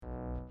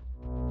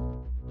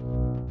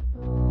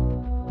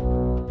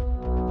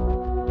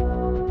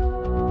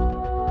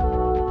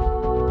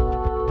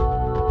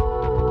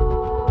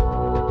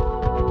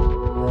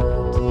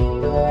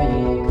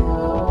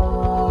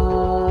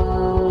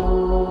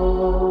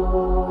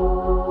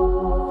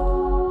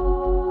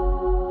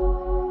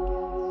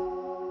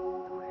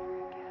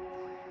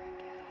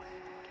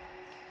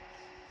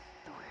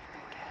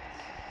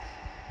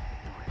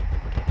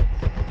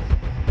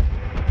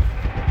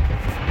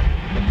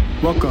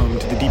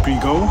deeper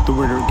you go, the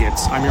weirder it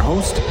gets. I'm your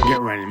host, Get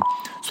Ready.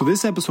 So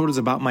this episode is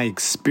about my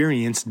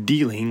experience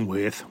dealing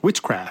with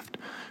witchcraft.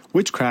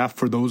 Witchcraft,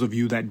 for those of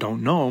you that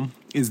don't know,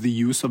 is the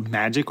use of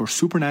magic or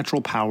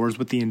supernatural powers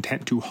with the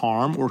intent to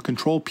harm or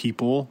control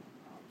people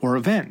or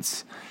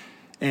events.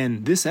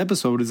 And this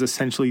episode is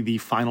essentially the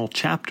final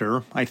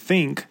chapter, I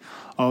think,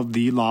 of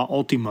the La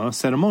Ultima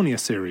Ceremonia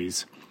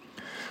series.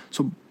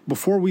 So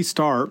before we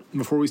start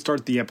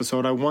the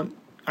episode,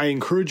 I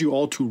encourage you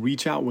all to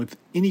reach out with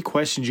any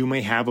questions you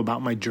may have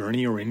about my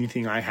journey or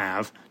anything I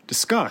have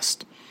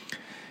discussed.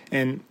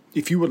 And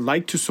if you would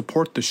like to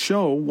support the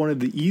show, one of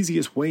the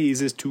easiest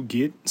ways is to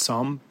get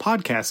some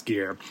podcast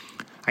gear.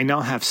 I now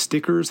have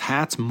stickers,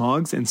 hats,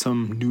 mugs, and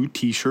some new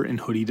t-shirt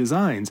and hoodie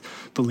designs.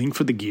 The link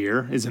for the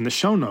gear is in the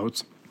show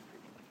notes.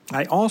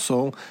 I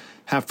also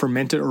have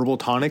fermented herbal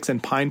tonics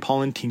and pine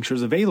pollen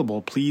tinctures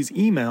available. Please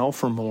email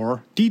for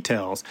more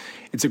details.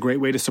 It's a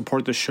great way to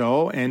support the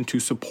show and to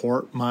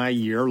support my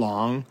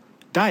year-long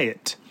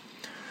diet.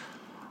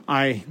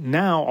 I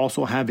now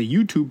also have a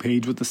YouTube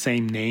page with the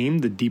same name.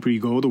 The deeper you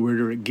go, the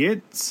weirder it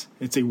gets.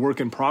 It's a work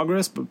in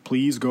progress, but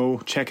please go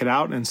check it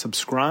out and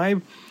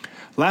subscribe.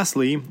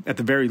 Lastly, at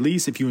the very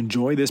least, if you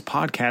enjoy this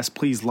podcast,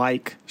 please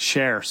like,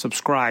 share,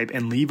 subscribe,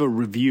 and leave a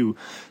review,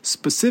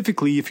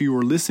 specifically if you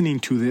are listening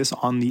to this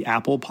on the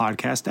Apple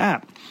Podcast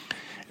app.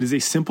 It is a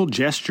simple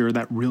gesture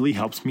that really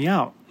helps me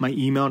out. My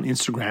email and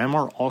Instagram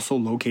are also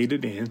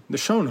located in the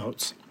show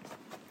notes.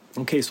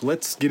 Okay, so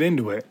let's get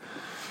into it.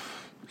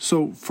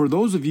 So for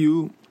those of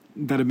you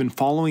that have been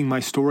following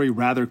my story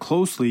rather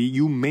closely,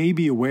 you may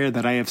be aware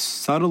that I have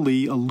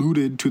subtly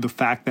alluded to the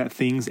fact that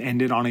things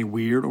ended on a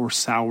weird or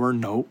sour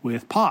note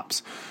with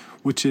Pops,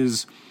 which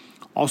is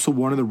also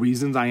one of the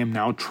reasons I am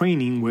now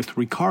training with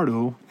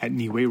Ricardo at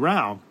Niue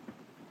Rao.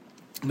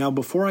 Now,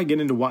 before I get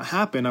into what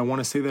happened, I want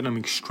to say that I'm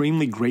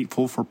extremely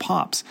grateful for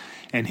Pops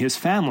and his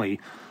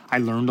family. I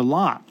learned a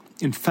lot.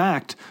 In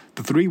fact,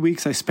 the 3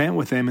 weeks I spent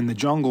with them in the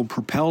jungle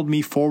propelled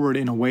me forward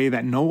in a way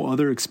that no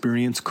other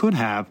experience could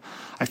have.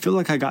 I feel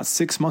like I got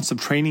 6 months of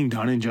training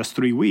done in just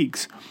 3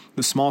 weeks.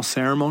 The small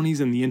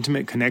ceremonies and the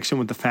intimate connection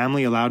with the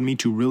family allowed me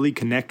to really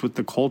connect with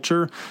the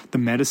culture, the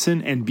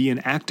medicine, and be an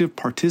active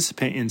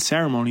participant in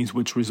ceremonies,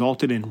 which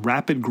resulted in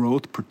rapid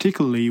growth,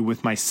 particularly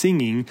with my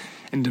singing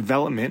and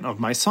development of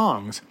my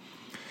songs.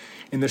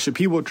 In the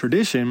Shipibo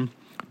tradition,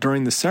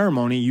 during the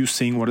ceremony, you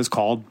sing what is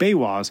called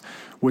bewas,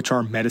 which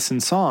are medicine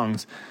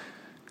songs.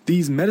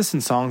 These medicine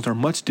songs are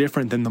much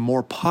different than the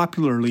more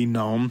popularly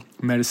known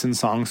medicine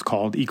songs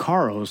called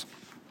icaros.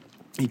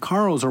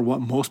 Icaros are what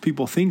most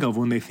people think of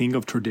when they think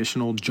of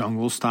traditional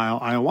jungle-style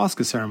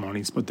ayahuasca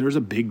ceremonies, but there's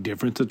a big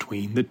difference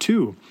between the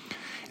two.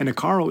 An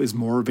icaro is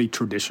more of a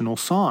traditional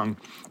song,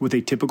 with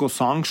a typical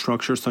song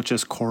structure such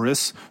as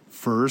chorus,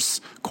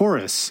 verse,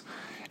 chorus.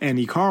 And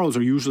icaros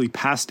are usually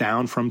passed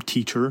down from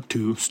teacher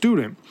to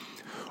student.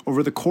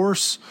 Over the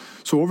course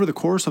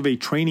of a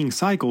training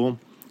cycle,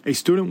 a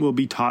student will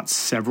be taught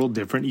several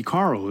different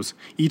icaros.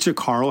 Each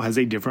icaro has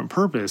a different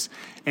purpose,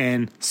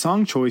 and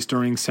song choice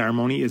during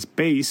ceremony is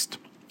based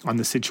on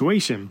the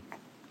situation.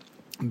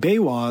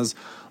 Bewas,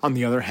 on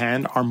the other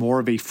hand, are more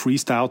of a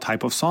freestyle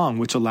type of song,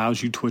 which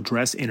allows you to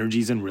address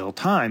energies in real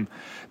time.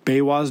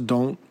 Bewas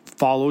don't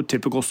follow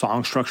typical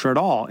song structure at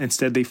all.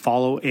 Instead, they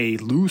follow a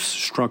loose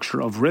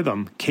structure of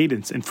rhythm,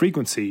 cadence, and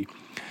frequency.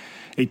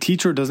 A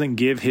teacher doesn't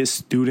give his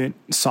student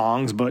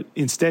songs, but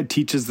instead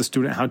teaches the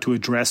student how to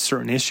address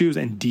certain issues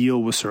and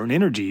deal with certain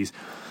energies.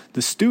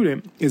 The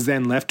student is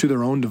then left to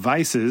their own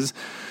devices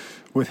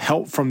with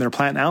help from their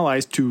plant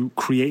allies to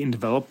create and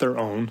develop their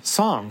own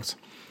songs.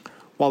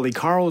 While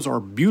icaros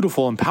are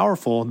beautiful and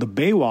powerful, the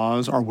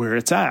bewas are where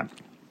it's at.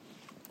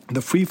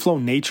 The free-flow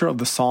nature of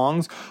the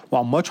songs,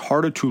 while much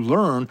harder to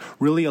learn,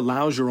 really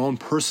allows your own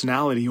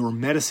personality or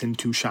medicine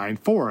to shine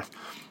forth.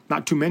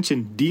 Not to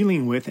mention,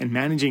 dealing with and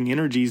managing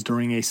energies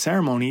during a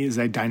ceremony is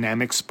a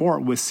dynamic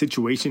sport with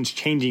situations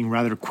changing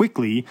rather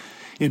quickly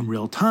in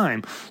real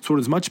time. So it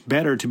is much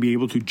better to be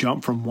able to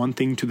jump from one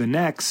thing to the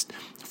next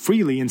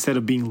freely instead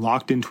of being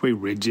locked into a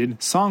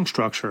rigid song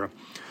structure.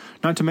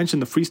 Not to mention,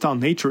 the freestyle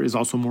nature is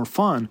also more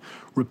fun.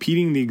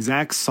 Repeating the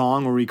exact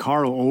song or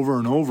icaro over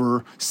and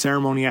over,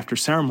 ceremony after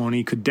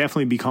ceremony, could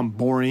definitely become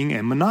boring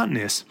and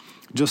monotonous,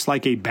 just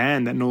like a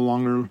band that no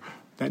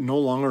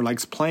longer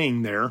likes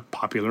playing their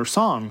popular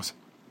songs.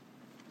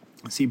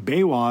 See,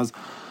 bewas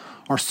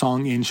are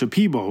sung in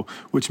Shipibo,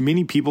 which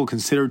many people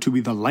consider to be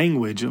the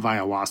language of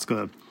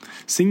ayahuasca.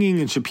 Singing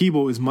in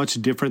Shipibo is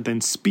much different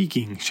than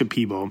speaking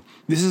Shipibo.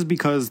 This is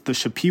because the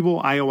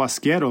Shipibo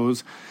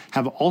ayahuasqueros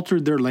have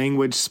altered their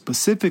language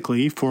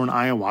specifically for an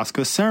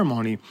ayahuasca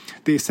ceremony.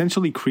 They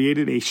essentially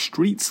created a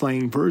street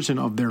slang version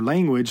of their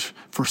language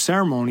for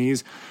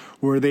ceremonies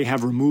where they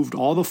have removed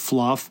all the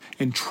fluff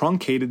and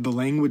truncated the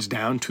language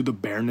down to the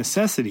bare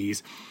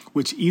necessities,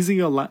 which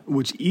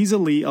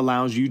easily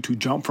allows you to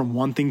jump from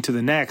one thing to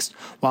the next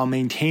while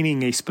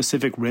maintaining a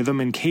specific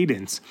rhythm and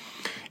cadence.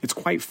 It's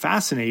quite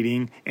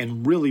fascinating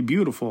and really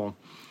beautiful.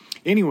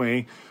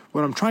 Anyway,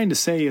 what I'm trying to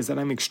say is that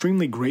I'm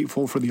extremely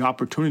grateful for the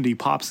opportunity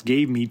Pops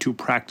gave me to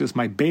practice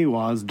my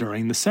bewas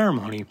during the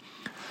ceremony.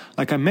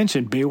 Like I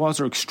mentioned, Baywas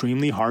are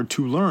extremely hard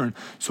to learn,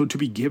 so to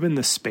be given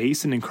the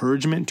space and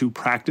encouragement to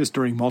practice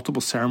during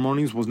multiple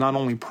ceremonies was not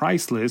only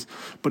priceless,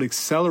 but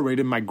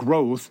accelerated my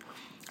growth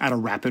at a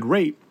rapid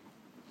rate.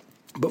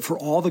 But for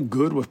all the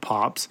good with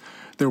Pops,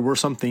 there were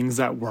some things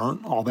that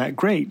weren't all that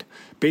great.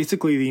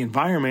 Basically, the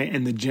environment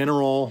and the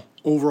general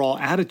overall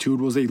attitude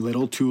was a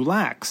little too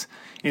lax.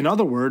 In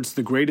other words,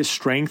 the greatest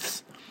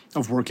strength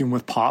of working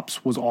with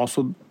Pops was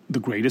also the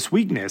greatest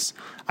weakness.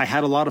 I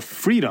had a lot of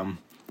freedom,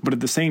 but at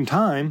the same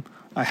time,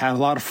 I had a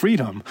lot of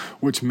freedom,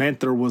 which meant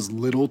there was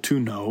little to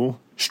no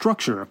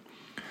structure.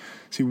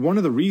 See, one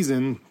of the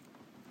reasons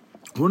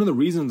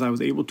I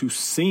was able to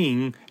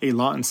sing a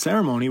lot in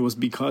ceremony was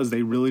because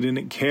they really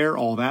didn't care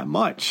all that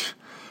much.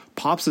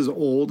 Pops is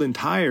old and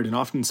tired and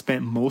often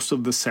spent most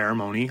of the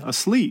ceremony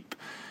asleep.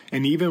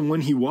 And even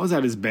when he was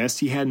at his best,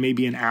 he had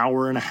maybe an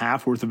hour and a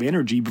half worth of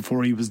energy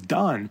before he was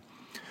done.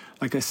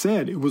 Like I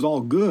said, it was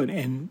all good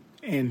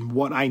and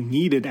what I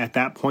needed at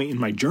that point in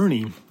my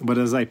journey. But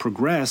as I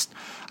progressed,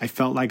 I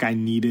felt like I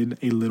needed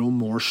a little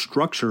more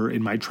structure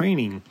in my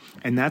training.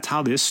 And that's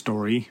how this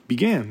story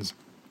begins.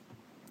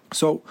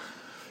 So,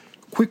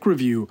 quick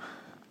review.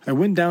 I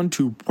went down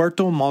to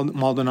Puerto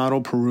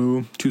Maldonado,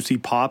 Peru to see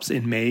Pops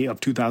in May of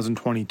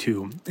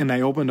 2022, and I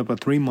opened up a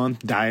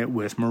 3-month diet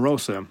with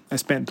Marosa. I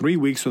spent 3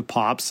 weeks with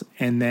Pops,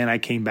 and then I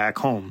came back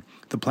home.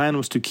 The plan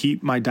was to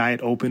keep my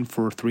diet open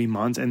for 3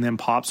 months, and then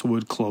Pops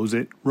would close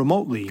it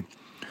remotely.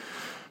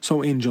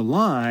 So in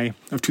July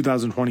of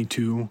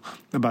 2022,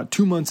 about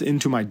 2 months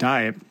into my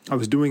diet, I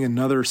was doing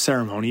another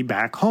ceremony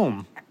back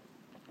home.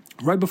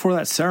 Right before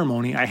that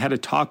ceremony, I had a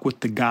talk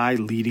with the guy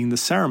leading the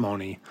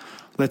ceremony.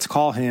 Let's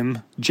call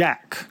him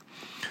Jack.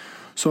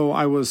 So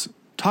I was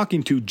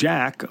talking to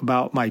Jack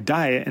about my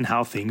diet and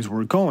how things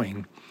were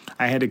going.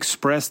 I had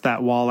expressed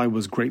that while I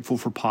was grateful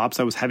for Pops,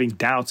 I was having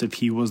doubts if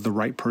he was the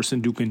right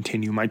person to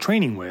continue my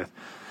training with.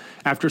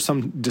 After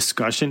some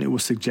discussion, it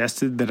was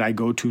suggested that I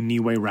go to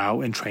Niue Rao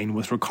and train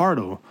with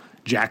Ricardo,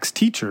 Jack's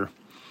teacher.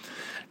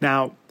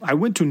 Now, I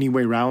went to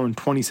Niue Rao in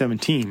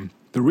 2017.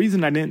 The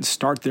reason I didn't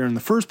start there in the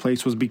first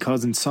place was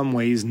because in some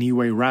ways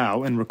Niue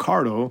Rao and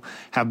Ricardo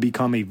have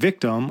become a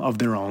victim of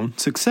their own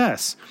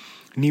success.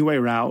 Niue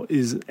Rao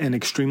is an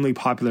extremely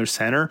popular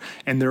center,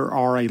 and there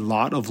are a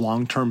lot of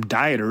long-term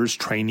dieters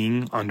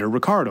training under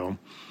Ricardo.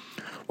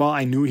 While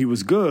I knew he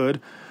was good,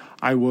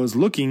 I was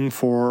looking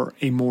for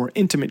a more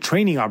intimate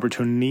training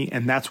opportunity,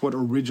 and that's what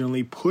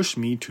originally pushed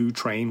me to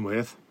train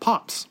with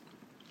Pops.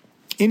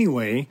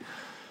 Anyway,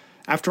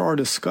 after our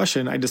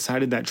discussion, I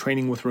decided that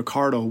training with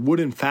Ricardo would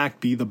in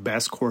fact be the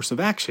best course of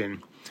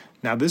action.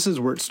 Now this is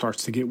where it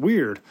starts to get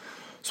weird.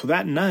 So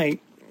that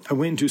night, I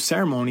went into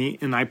ceremony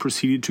and I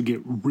proceeded to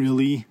get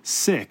really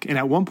sick. And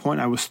at one point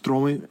as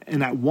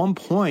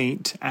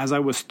I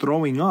was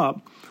throwing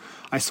up,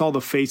 I saw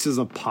the faces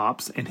of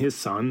Pops and his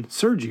son,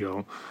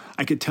 Sergio.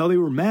 I could tell they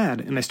were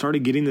mad, and I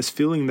started getting this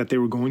feeling that they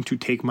were going to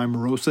take my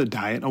Marosa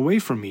diet away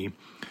from me.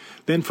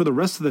 Then for the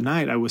rest of the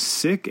night, I was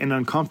sick and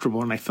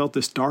uncomfortable, and I felt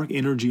this dark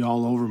energy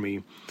all over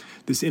me.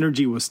 This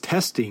energy was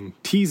testing,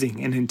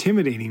 teasing, and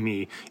intimidating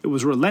me. It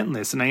was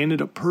relentless, and I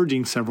ended up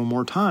purging several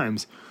more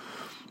times.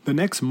 The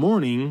next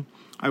morning,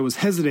 I was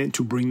hesitant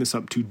to bring this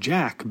up to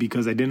Jack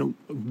because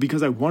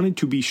I wanted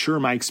to be sure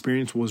my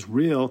experience was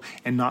real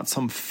and not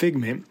some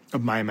figment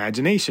of my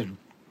imagination.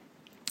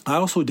 I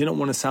also didn't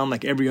want to sound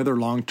like every other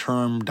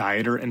long-term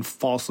dieter and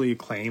falsely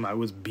claim I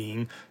was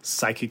being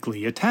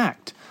psychically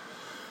attacked.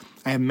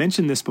 I have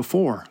mentioned this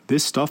before.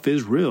 This stuff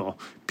is real.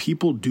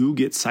 People do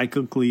get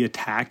psychically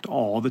attacked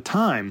all the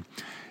time.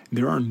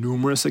 There are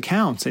numerous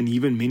accounts and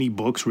even many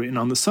books written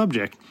on the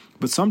subject.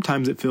 But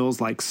sometimes it feels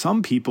like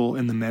some people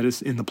in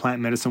the plant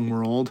medicine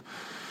world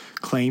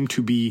claim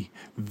to be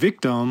a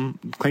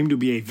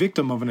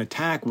victim of an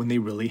attack when they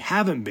really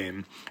haven't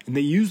been. And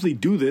they usually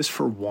do this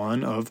for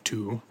one of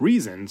two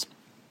reasons.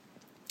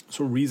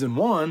 So reason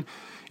one,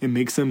 it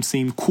makes them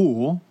seem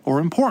cool or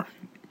important.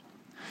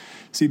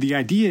 See, the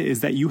idea is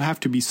that you have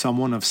to be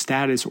someone of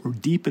status or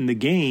deep in the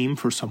game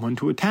for someone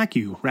to attack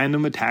you.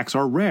 Random attacks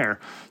are rare.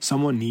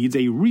 Someone needs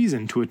a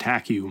reason to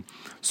attack you.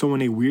 So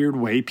in a weird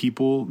way,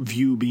 people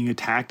view being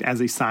attacked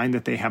as a sign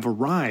that they have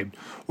arrived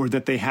or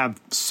that they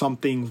have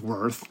something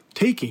worth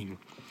taking.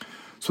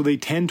 So they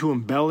tend to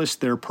embellish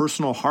their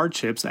personal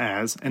hardships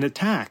as an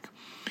attack.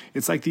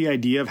 It's like the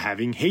idea of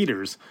having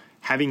haters.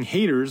 Having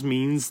haters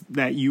means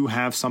that you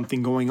have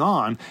something going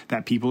on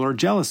that people are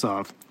jealous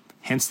of.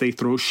 Hence, they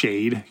throw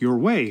shade your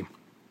way.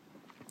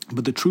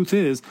 But the truth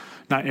is,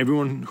 not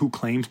everyone who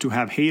claims to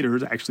have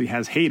haters actually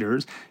has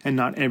haters, and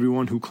not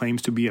everyone who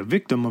claims to be a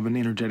victim of an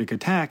energetic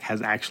attack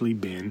has actually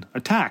been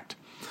attacked.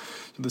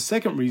 So the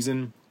second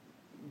reason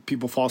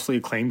people falsely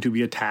claim to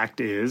be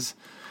attacked is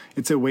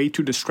it's a way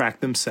to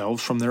distract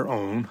themselves from their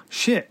own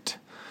shit.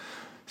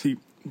 See,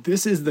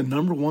 this is the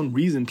number one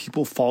reason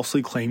people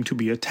falsely claim to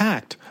be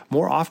attacked.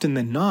 More often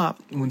than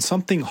not, when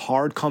something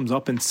hard comes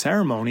up in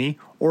ceremony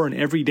or in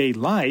everyday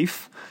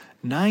life,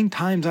 9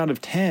 times out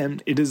of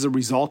 10, it is a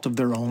result of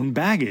their own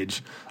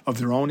baggage, of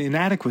their own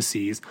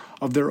inadequacies,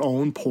 of their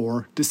own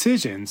poor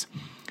decisions.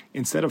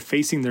 instead of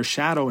facing their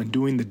shadow and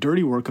doing the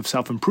dirty work of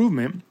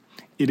self-improvement,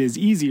 it is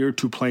easier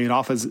to play it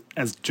off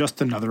as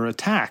just another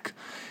attack.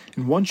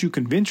 And once you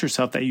convince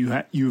yourself that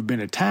you've been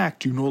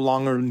attacked, you no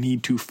longer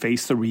need to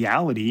face the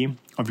reality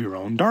of your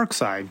own dark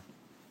side.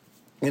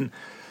 And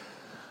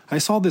I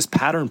saw this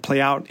pattern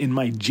play out in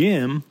my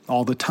gym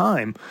all the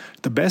time.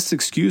 The best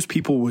excuse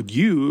people would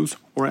use,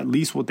 or at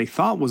least what they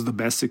thought was the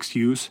best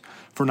excuse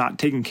for not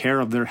taking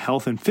care of their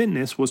health and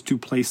fitness, was to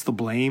place the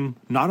blame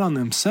not on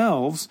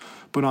themselves,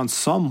 but on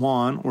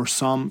someone or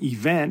some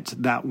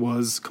event that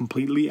was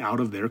completely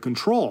out of their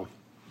control.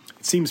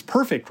 It seems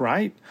perfect,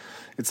 right?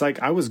 It's like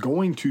I was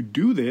going to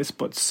do this,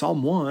 but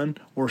someone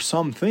or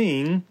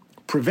something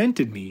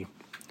prevented me.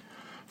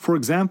 For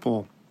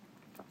example,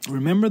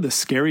 remember the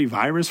scary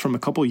virus from a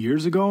couple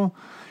years ago?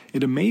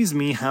 It amazed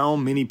me how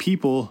many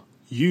people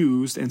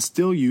used and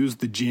still use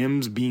the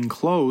gyms being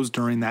closed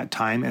during that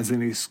time as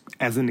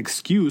an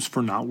excuse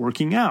for not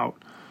working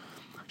out.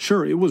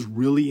 Sure, it was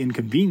really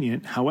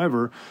inconvenient.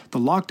 However, the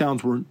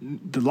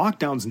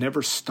lockdowns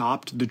never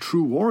stopped the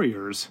true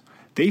warriors.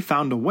 They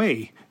found a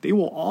way. They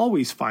will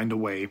always find a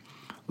way.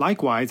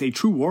 Likewise, a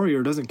true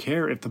warrior doesn't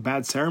care if the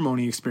bad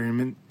ceremony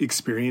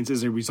experience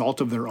is a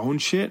result of their own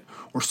shit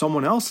or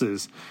someone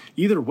else's.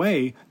 Either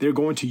way, they're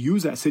going to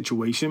use that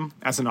situation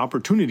as an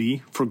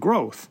opportunity for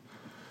growth.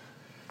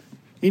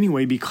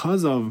 Anyway,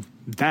 because of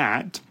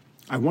that,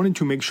 I wanted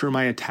to make sure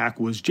my attack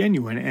was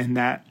genuine and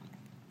that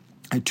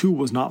I too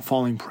was not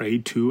falling prey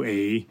to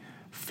a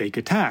fake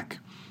attack.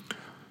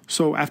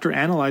 So after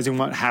analyzing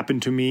what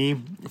happened to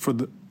me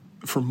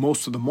for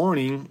most of the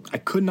morning, I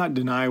could not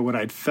deny what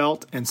I'd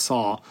felt and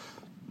saw,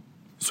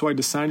 so I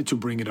decided to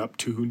bring it up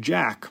to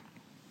Jack.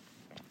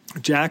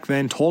 Jack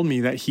then told me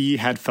that he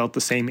had felt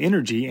the same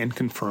energy and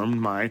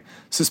confirmed my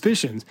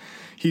suspicions.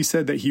 He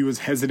said that he was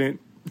hesitant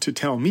to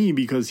tell me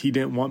because he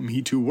didn't want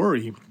me to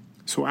worry.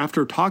 So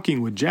after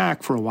talking with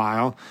Jack for a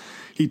while,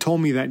 he told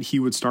me that he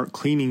would start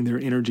cleaning their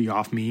energy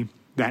off me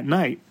that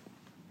night.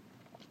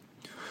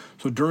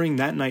 So during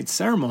that night's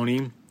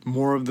ceremony,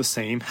 more of the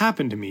same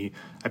happened to me.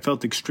 I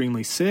felt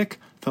extremely sick,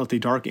 felt a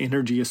dark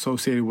energy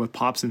associated with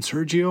Pops and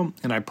Sergio,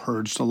 and I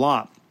purged a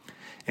lot.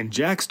 And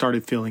Jack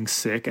started feeling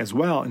sick as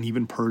well and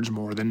even purged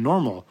more than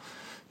normal.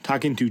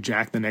 Talking to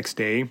Jack the next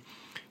day,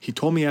 he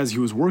told me as he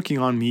was working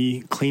on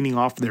me cleaning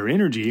off their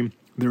energy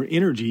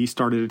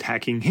started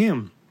attacking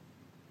him.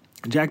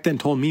 Jack then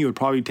told me it would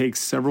probably take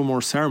several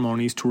more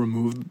ceremonies to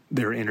remove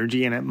their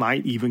energy, and it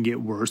might even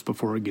get worse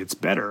before it gets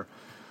better.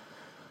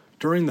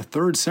 During the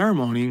third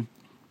ceremony,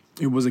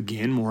 it was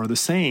again more of the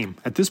same.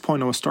 At this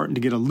point, I was starting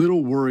to get a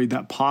little worried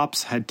that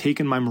Pops had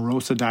taken my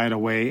Morosa diet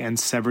away and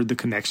severed the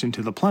connection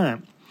to the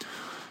plant.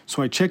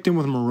 So I checked in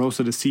with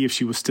Morosa to see if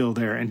she was still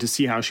there and to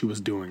see how she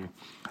was doing.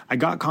 I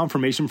got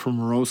confirmation from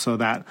Morosa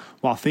that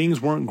while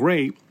things weren't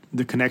great,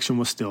 the connection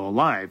was still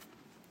alive.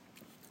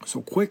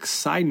 So quick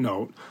side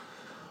note,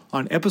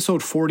 on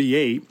episode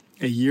 48,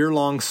 a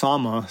year-long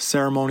Sama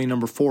ceremony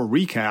number 4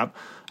 recap,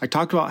 I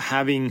talked about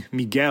having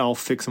Miguel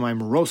fix my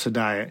Morosa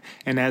diet,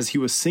 and as he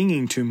was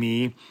singing to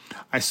me,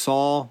 I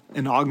saw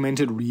an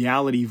augmented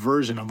reality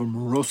version of a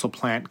Morosa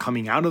plant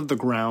coming out of the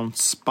ground,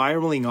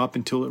 spiraling up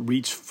until it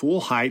reached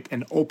full height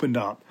and opened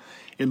up.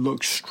 It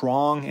looked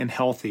strong and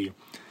healthy.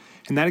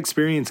 And that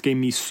experience gave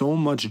me so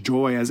much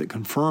joy as it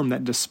confirmed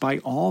that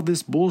despite all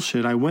this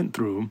bullshit I went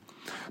through,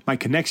 my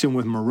connection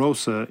with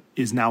Morosa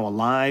is now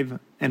alive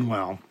and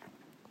well.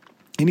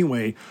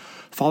 Anyway,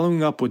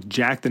 following up with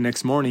Jack the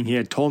next morning, he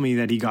had told me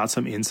that he got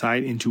some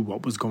insight into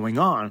what was going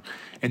on.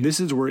 And this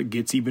is where it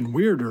gets even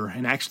weirder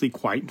and actually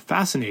quite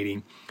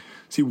fascinating.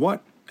 See,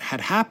 what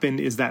had happened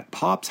is that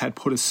Pops had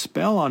put a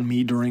spell on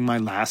me during my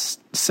last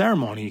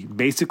ceremony,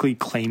 basically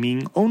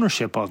claiming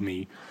ownership of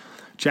me.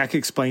 Jack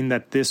explained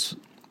that this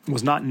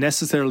was not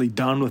necessarily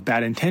done with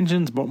bad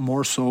intentions, but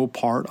more so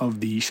part of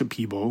the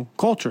Shipibo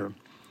culture.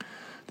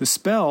 The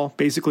spell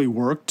basically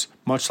worked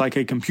much like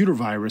a computer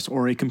virus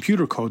or a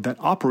computer code that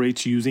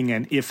operates using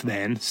an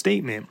if-then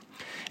statement.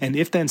 An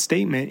if-then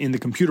statement in the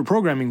computer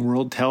programming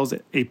world tells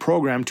a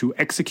program to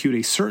execute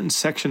a certain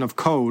section of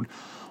code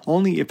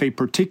only if a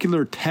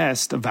particular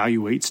test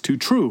evaluates to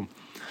true.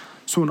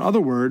 So in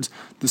other words,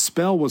 the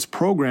spell was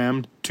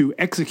programmed to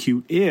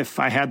execute if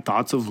I had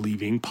thoughts of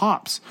leaving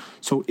Pops.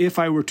 So if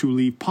I were to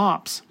leave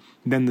Pops,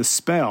 then the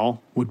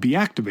spell would be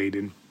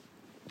activated.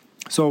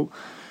 So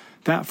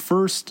that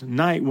first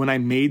night when I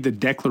made the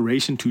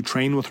declaration to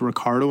train with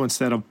Ricardo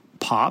instead of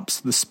Pops,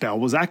 the spell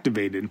was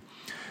activated.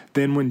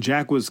 Then when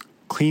Jack was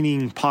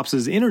cleaning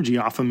Pops' energy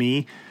off of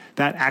me,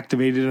 that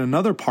activated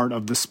another part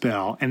of the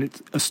spell, and it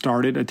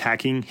started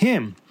attacking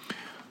him.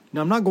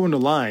 Now, I'm not going to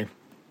lie.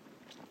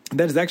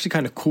 That is actually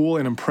kind of cool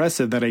and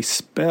impressive that a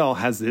spell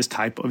has this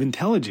type of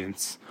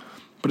intelligence.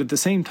 But at the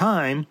same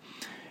time,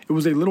 it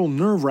was a little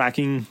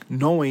nerve-wracking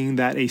knowing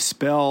that a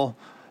spell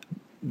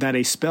that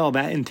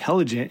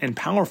intelligent and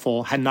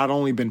powerful had not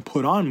only been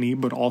put on me,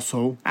 but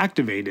also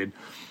activated.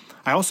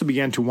 I also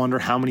began to wonder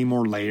how many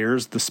more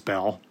layers the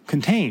spell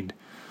contained.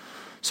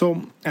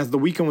 So as the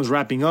weekend was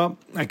wrapping up,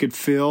 I could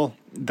feel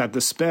that the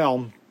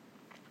spell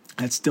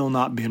had still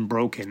not been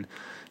broken.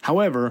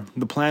 However,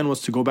 the plan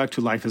was to go back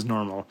to life as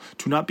normal,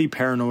 to not be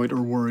paranoid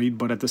or worried,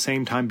 but at the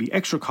same time be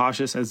extra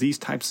cautious as these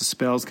types of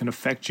spells can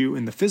affect you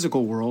in the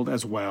physical world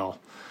as well.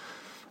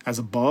 As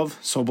above,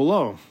 so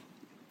below.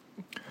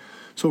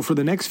 So for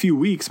the next few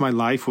weeks, my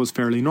life was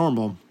fairly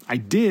normal. I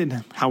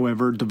did,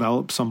 however,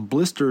 develop some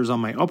blisters on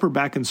my upper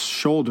back and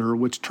shoulder,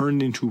 which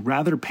turned into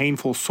rather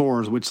painful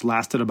sores, which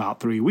lasted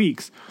about 3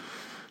 weeks.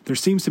 There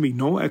seems to be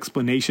no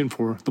explanation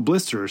for the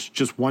blisters,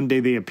 just one day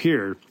they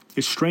appeared.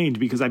 It's strange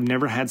because I've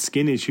never had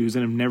skin issues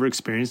and have never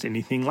experienced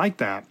anything like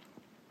that.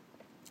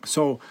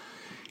 So,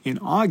 in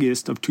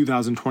August of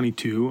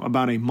 2022,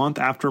 about a month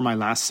after my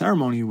last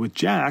ceremony with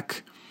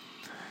Jack,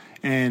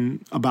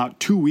 and about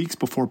 2 weeks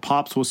before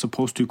Pops was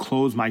supposed to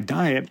close my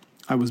diet,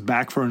 I was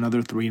back for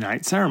another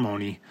 3-night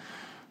ceremony.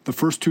 The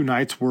first 2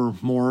 nights were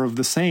more of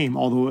the same,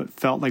 although it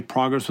felt like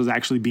progress was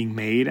actually being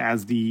made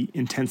as the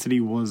intensity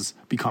was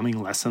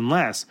becoming less and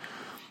less.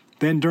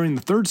 Then during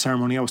the 3rd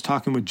ceremony, I was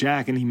talking with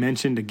Jack, and he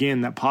mentioned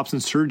again that Pops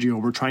and Sergio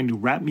were trying to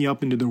wrap me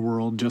up into the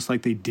world just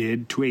like they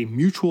did to a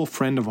mutual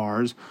friend of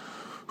ours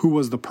who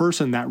was the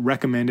person that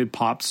recommended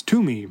Pops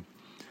to me.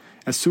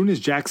 As soon as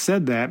Jack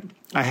said that,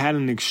 I had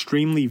an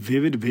extremely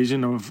vivid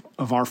vision of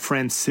our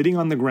friend sitting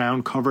on the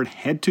ground covered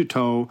head to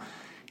toe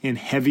in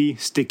heavy,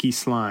 sticky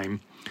slime.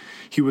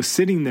 He was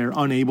sitting there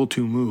unable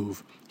to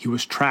move. He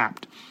was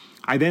trapped.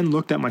 I then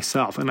looked at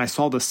myself and I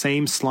saw the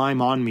same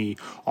slime on me,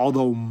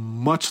 although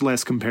much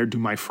less compared to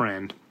my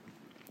friend.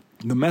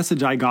 The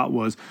message I got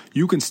was,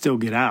 you can still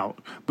get out,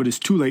 but it's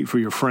too late for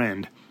your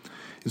friend.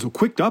 It's a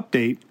quick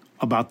update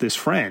about this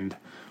friend.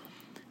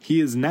 He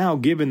is now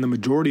given the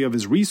majority of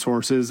his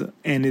resources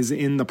and is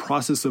in the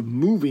process of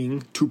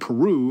moving to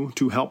Peru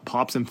to help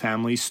Pops and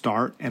family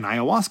start an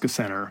ayahuasca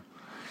center.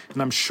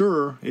 And I'm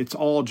sure it's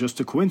all just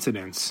a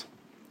coincidence.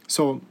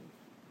 So,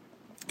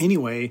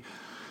 anyway,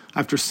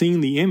 after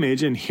seeing the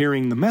image and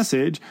hearing the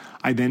message,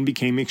 I then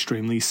became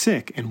extremely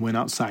sick and went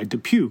outside to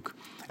puke.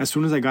 As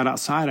soon as I got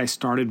outside, I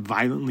started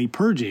violently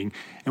purging,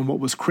 and what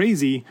was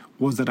crazy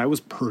was that I was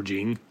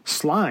purging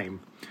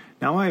slime.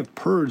 Now I have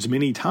purged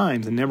many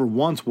times, and never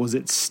once was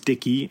it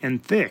sticky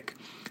and thick.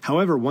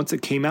 However, once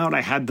it came out,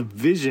 I had a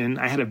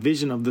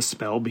vision of the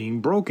spell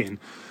being broken.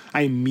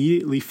 I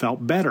immediately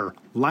felt better,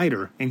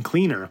 lighter, and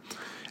cleaner.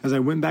 As I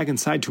went back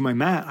inside to my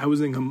mat, I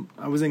was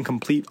in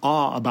complete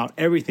awe about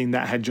everything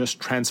that had just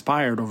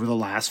transpired over the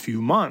last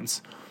few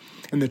months.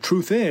 And the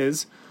truth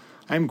is,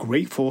 I'm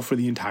grateful for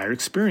the entire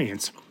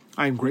experience.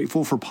 I'm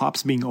grateful for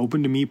Pops being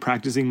open to me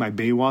practicing my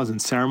Bewas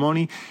and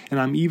ceremony, and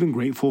I'm even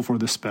grateful for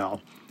the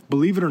spell.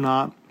 Believe it or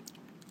not,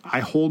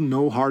 I hold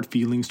no hard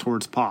feelings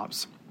towards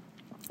Pops.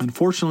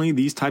 Unfortunately,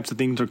 these types of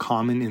things are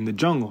common in the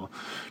jungle.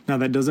 Now,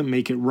 that doesn't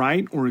make it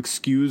right or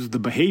excuse the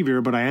behavior,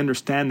 but I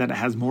understand that it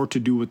has more to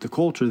do with the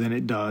culture than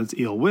it does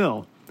ill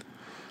will.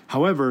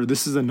 However,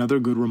 this is another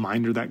good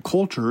reminder that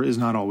culture is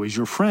not always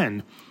your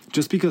friend.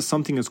 Just because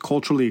something is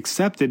culturally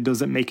accepted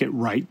doesn't make it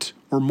right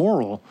or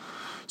moral.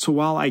 So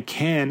while I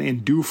can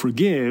and do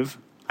forgive,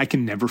 I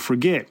can never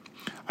forget.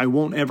 I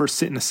won't ever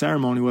sit in a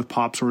ceremony with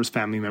Pops or his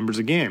family members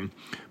again.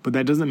 But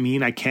that doesn't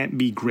mean I can't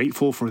be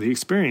grateful for the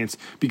experience,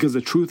 because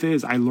the truth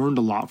is I learned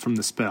a lot from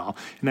the spell,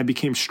 and I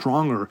became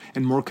stronger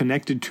and more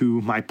connected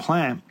to my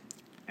plant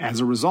as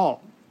a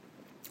result.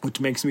 Which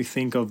makes me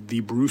think of the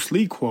Bruce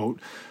Lee quote,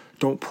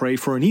 "Don't pray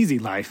for an easy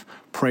life,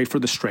 pray for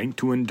the strength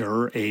to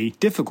endure a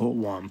difficult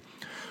one."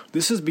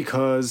 This is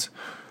because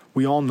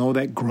we all know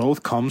that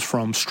growth comes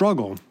from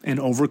struggle and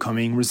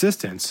overcoming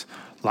resistance.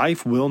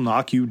 Life will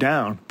knock you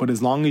down, but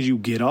as long as you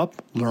get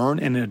up, learn,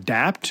 and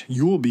adapt,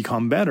 you will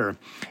become better.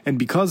 And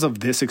because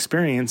of this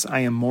experience, I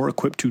am more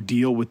equipped to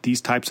deal with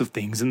these types of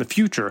things in the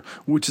future,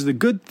 which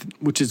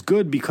is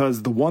good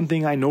because the one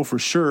thing I know for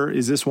sure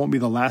is this won't be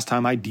the last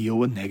time I deal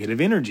with negative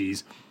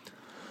energies.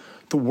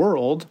 The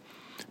world,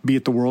 be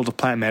it the world of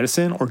plant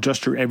medicine or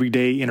just your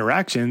everyday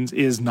interactions,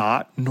 is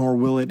not, nor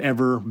will it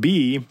ever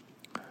be,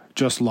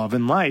 just love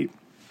and light.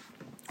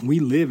 We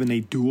live in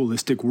a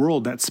dualistic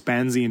world that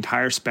spans the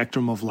entire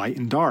spectrum of light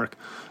and dark,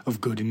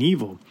 of good and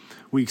evil.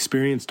 We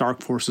experience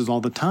dark forces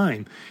all the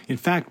time. In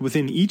fact,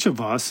 within each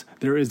of us,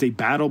 there is a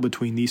battle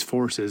between these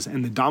forces,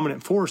 and the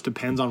dominant force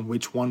depends on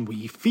which one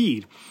we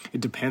feed.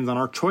 It depends on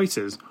our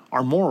choices,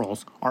 our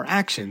morals, our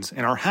actions,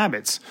 and our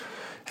habits.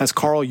 As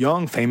Carl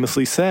Jung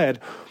famously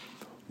said,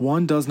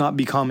 one does not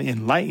become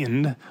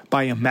enlightened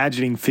by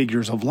imagining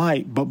figures of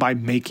light, but by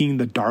making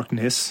the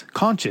darkness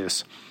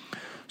conscious.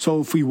 So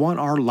if we want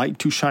our light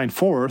to shine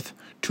forth,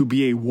 to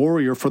be a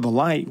warrior for the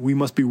light, we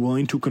must be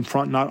willing to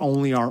confront not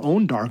only our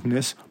own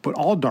darkness, but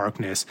all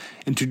darkness.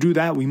 And to do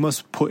that, we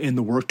must put in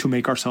the work to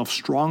make ourselves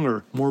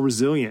stronger, more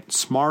resilient,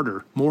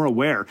 smarter, more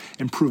aware,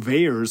 and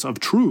purveyors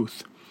of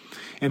truth.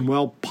 And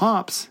well,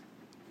 Pops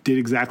did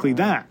exactly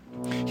that.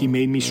 He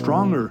made me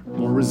stronger,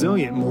 more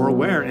resilient, more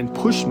aware, and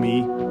pushed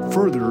me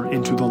further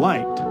into the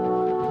light.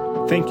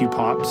 Thank you,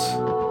 Pops.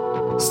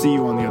 See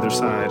you on the other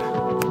side.